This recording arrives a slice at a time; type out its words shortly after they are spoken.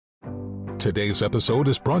Today's episode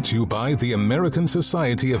is brought to you by the American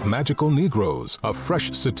Society of Magical Negroes, a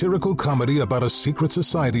fresh satirical comedy about a secret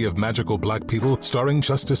society of magical black people starring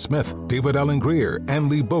Justice Smith, David Alan Grier, Ann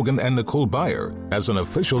Lee Bogan, and Nicole Byer. As an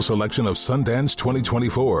official selection of Sundance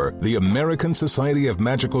 2024, the American Society of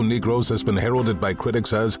Magical Negroes has been heralded by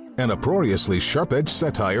critics as an uproariously sharp-edged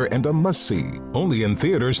satire and a must-see. Only in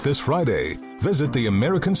theaters this Friday. Visit the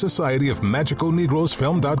American Society of Magical Negroes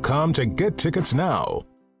Film.com to get tickets now.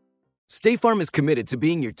 State Farm is committed to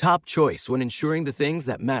being your top choice when ensuring the things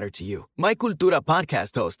that matter to you. My Cultura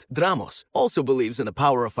podcast host, Dramos, also believes in the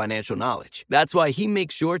power of financial knowledge. That's why he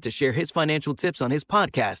makes sure to share his financial tips on his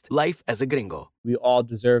podcast, Life as a Gringo. We all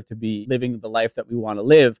deserve to be living the life that we want to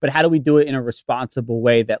live, but how do we do it in a responsible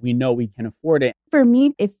way that we know we can afford it? For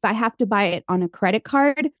me, if I have to buy it on a credit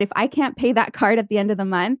card, if I can't pay that card at the end of the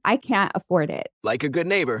month, I can't afford it. Like a good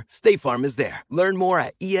neighbor, State Farm is there. Learn more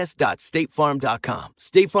at es.statefarm.com.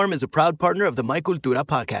 State Farm is a proud partner of the My Cultura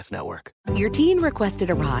podcast network. Your teen requested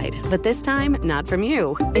a ride, but this time, not from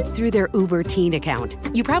you. It's through their Uber Teen account.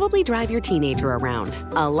 You probably drive your teenager around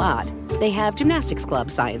a lot. They have gymnastics club,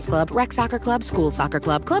 science club, rec soccer club, school soccer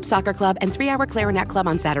club, and 3-hour clarinet club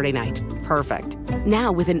on Saturday night. Perfect.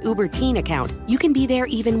 Now, with an Uber Teen account, you can be there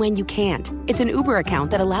even when you can't. It's an Uber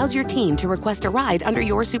account that allows your teen to request a ride under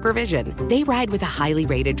your supervision. They ride with a highly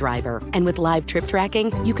rated driver, and with live trip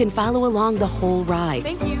tracking, you can follow along the whole ride.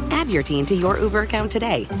 Thank you. Add your teen to your Uber account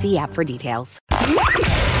today. See app for details.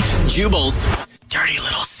 Jubal's dirty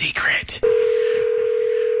little secret.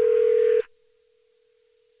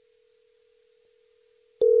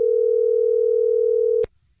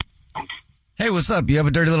 Hey, what's up? You have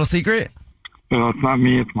a dirty little secret? It's not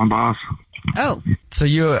me, it's my boss. Oh. So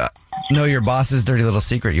you know your boss's dirty little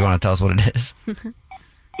secret. You want to tell us what it is?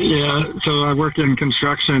 Yeah, so I work in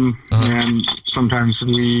construction, and sometimes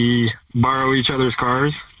we borrow each other's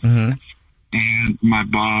cars. Mm-hmm. And my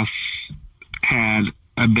boss had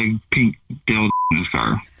a big pink dildo in his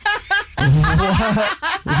car.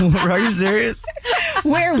 What? Are you serious?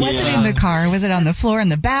 Where was it in the car? Was it on the floor in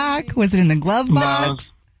the back? Was it in the glove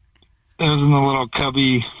box? It was in the little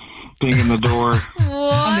cubby thing in the door.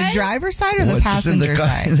 On the driver's side or the passenger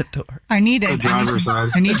side? In the door? I need it. The driver's side.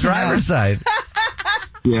 I need the driver's side.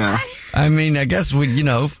 Yeah. I mean, I guess you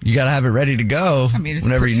got to have it ready to go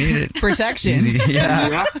whenever you need it. Protection.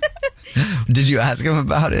 Yeah. Did you ask him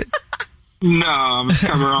about it? No,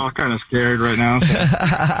 we're all kind of scared right now.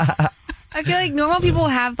 So. I feel like normal people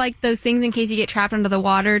have like those things in case you get trapped under the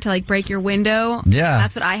water to like break your window. Yeah.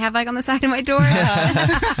 That's what I have like on the side of my door.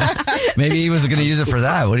 Maybe he was going to use it for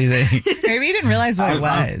that. What do you think? Maybe he didn't realize what it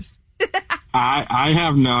was. I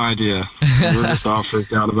have no idea. We're just all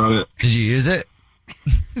freaked out about it. Did you use it?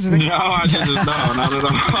 No, I didn't. No, not at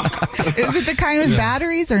all. Is it the kind with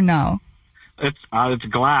batteries or no? It's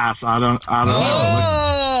glass. I don't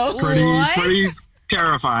know. It's pretty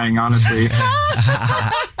terrifying, honestly.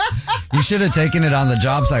 You should have taken it on the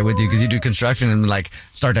job site with you because you do construction and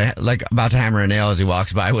start to about to hammer a nail as he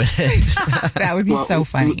walks by with it. That would be so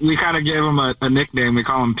funny. We kind of gave him a nickname. We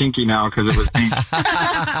call him Pinky now because it was pink.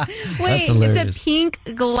 Wait, it's a pink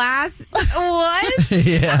glass? What?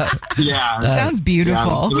 Yeah. Yeah. Sounds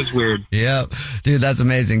beautiful. Yeah, it was weird. Yeah. Dude, that's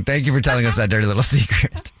amazing. Thank you for telling us that dirty little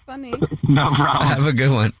secret. That's funny. No problem. Have a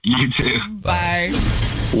good one. You too. Bye.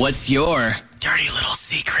 What's your dirty little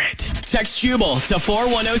secret? Text Jubal to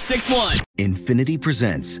 41061. Infiniti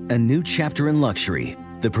presents a new chapter in luxury.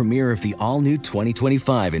 The premiere of the all-new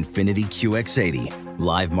 2025 Infiniti QX80.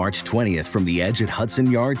 Live March 20th from the Edge at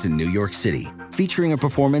Hudson Yards in New York City. Featuring a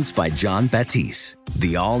performance by John Batiste.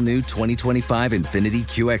 The all-new 2025 Infiniti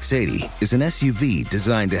QX80 is an SUV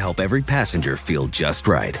designed to help every passenger feel just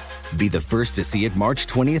right. Be the first to see it March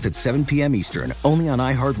 20th at 7 p.m. Eastern, only on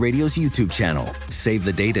iHeartRadio's YouTube channel. Save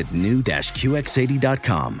the date at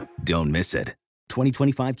new-QX80.com. Don't miss it.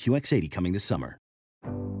 2025 QX80 coming this summer.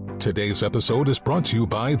 Today's episode is brought to you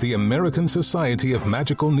by the American Society of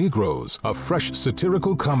Magical Negroes, a fresh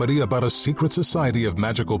satirical comedy about a secret society of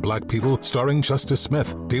magical black people starring Justice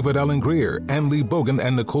Smith, David Alan Grier, Ann Lee Bogan,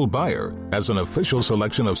 and Nicole Byer. As an official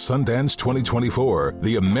selection of Sundance 2024,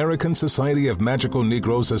 the American Society of Magical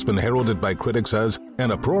Negroes has been heralded by critics as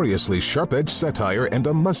an uproariously sharp-edged satire and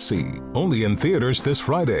a must-see. Only in theaters this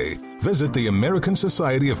Friday. Visit the American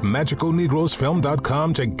Society of Magical Negroes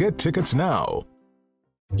Film.com to get tickets now.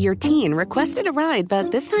 Your teen requested a ride, but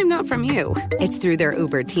this time not from you. It's through their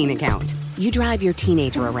Uber Teen account. You drive your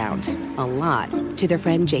teenager around, a lot, to their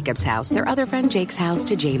friend Jacob's house, their other friend Jake's house,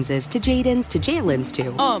 to James's, to Jaden's, to Jalen's, to...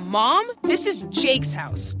 Mom, this is Jake's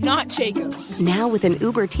house, not Jacob's. Now with an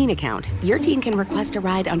Uber Teen account, your teen can request a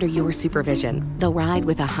ride under your supervision. They'll ride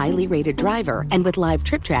with a highly rated driver, and with live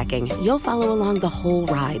trip tracking, you'll follow along the whole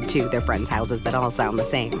ride to their friends' houses that all sound the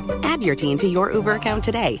same. Add your teen to your Uber account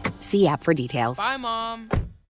today. See app for details. Bye, Mom.